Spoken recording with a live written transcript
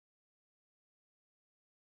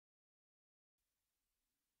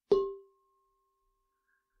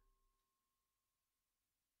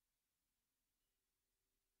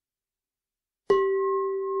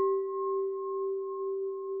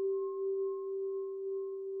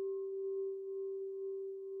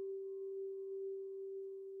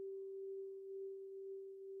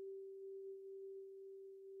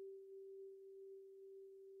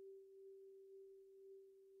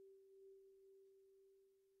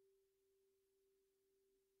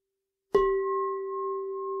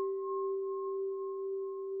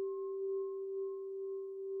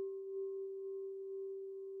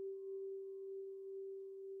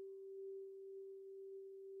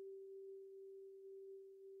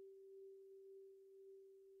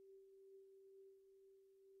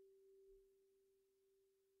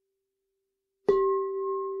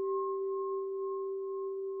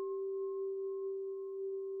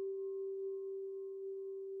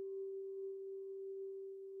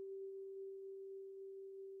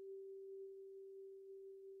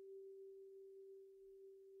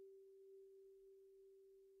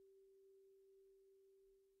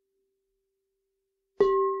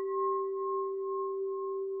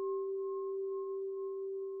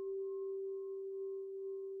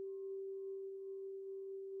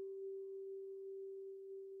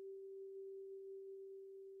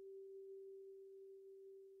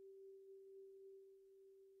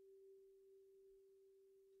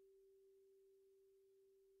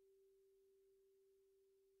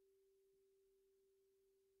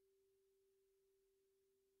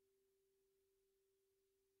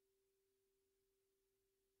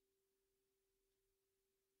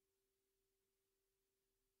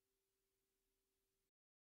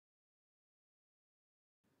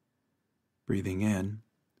Breathing in,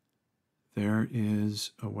 there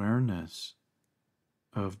is awareness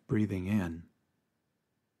of breathing in.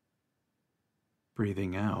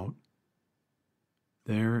 Breathing out,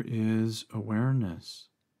 there is awareness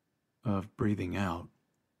of breathing out.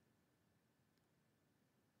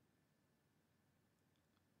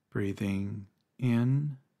 Breathing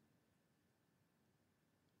in,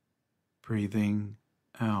 breathing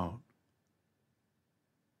out.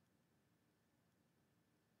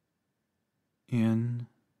 In,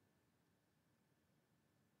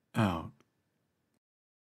 out.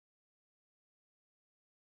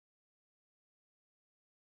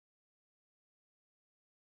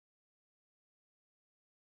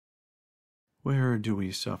 Where do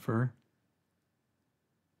we suffer?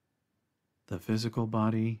 The physical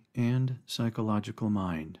body and psychological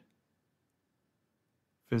mind.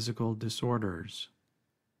 Physical disorders.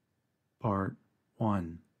 Part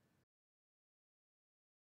 1.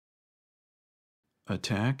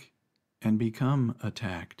 Attack and become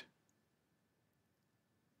attacked.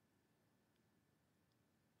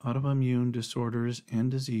 Autoimmune disorders and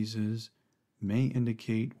diseases may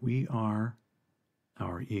indicate we are,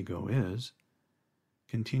 our ego is,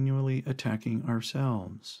 continually attacking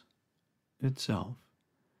ourselves, itself,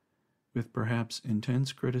 with perhaps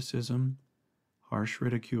intense criticism, harsh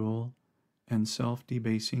ridicule, and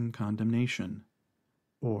self-debasing condemnation,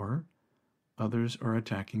 or others are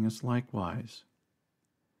attacking us likewise.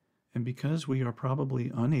 And because we are probably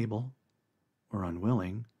unable or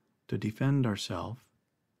unwilling to defend ourselves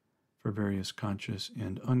for various conscious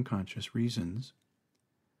and unconscious reasons,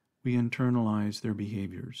 we internalize their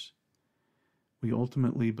behaviors. We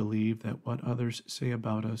ultimately believe that what others say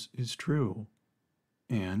about us is true,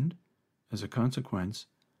 and, as a consequence,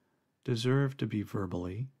 deserve to be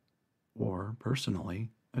verbally or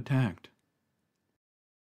personally attacked.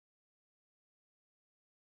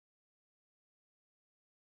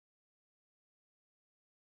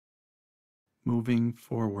 Moving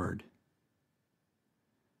forward.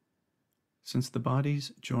 Since the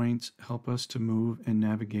body's joints help us to move and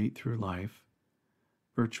navigate through life,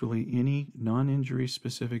 virtually any non-injury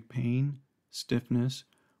specific pain, stiffness,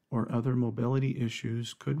 or other mobility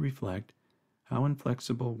issues could reflect how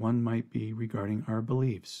inflexible one might be regarding our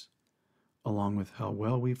beliefs, along with how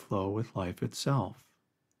well we flow with life itself.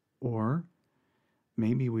 Or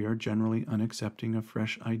maybe we are generally unaccepting of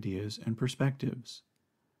fresh ideas and perspectives,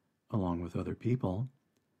 along with other people,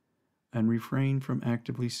 and refrain from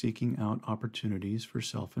actively seeking out opportunities for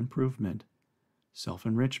self-improvement,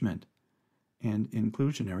 self-enrichment, and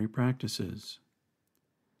inclusionary practices.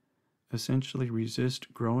 Essentially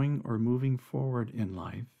resist growing or moving forward in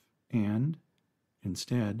life and,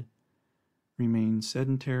 instead, remain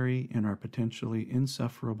sedentary in our potentially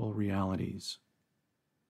insufferable realities.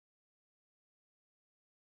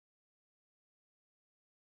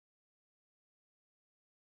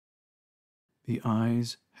 The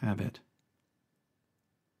eyes have it.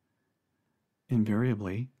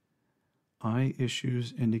 Invariably, eye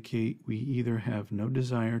issues indicate we either have no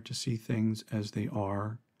desire to see things as they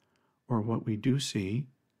are, or what we do see,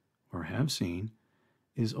 or have seen,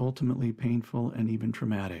 is ultimately painful and even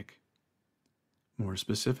traumatic. More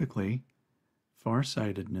specifically,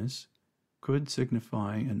 farsightedness could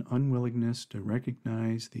signify an unwillingness to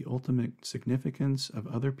recognize the ultimate significance of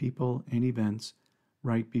other people and events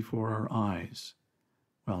right before our eyes,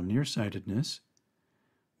 while nearsightedness,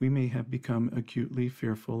 we may have become acutely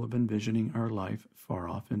fearful of envisioning our life far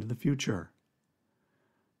off into the future.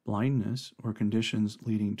 Blindness, or conditions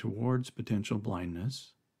leading towards potential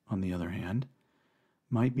blindness, on the other hand,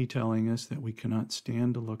 might be telling us that we cannot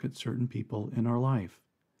stand to look at certain people in our life,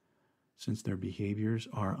 since their behaviors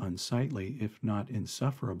are unsightly if not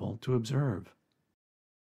insufferable to observe.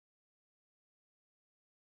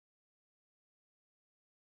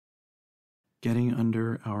 Getting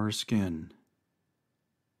under our skin.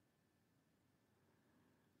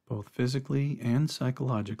 Both physically and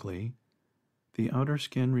psychologically, the outer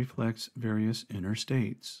skin reflects various inner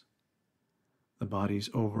states, the body's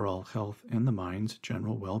overall health and the mind's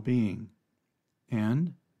general well-being,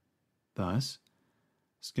 and, thus,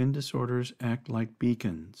 skin disorders act like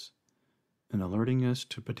beacons in alerting us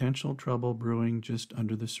to potential trouble brewing just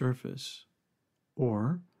under the surface,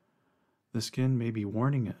 or the skin may be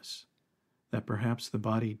warning us that perhaps the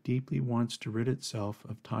body deeply wants to rid itself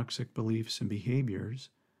of toxic beliefs and behaviors,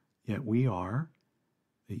 yet we are,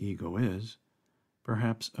 the ego is,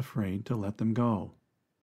 perhaps afraid to let them go.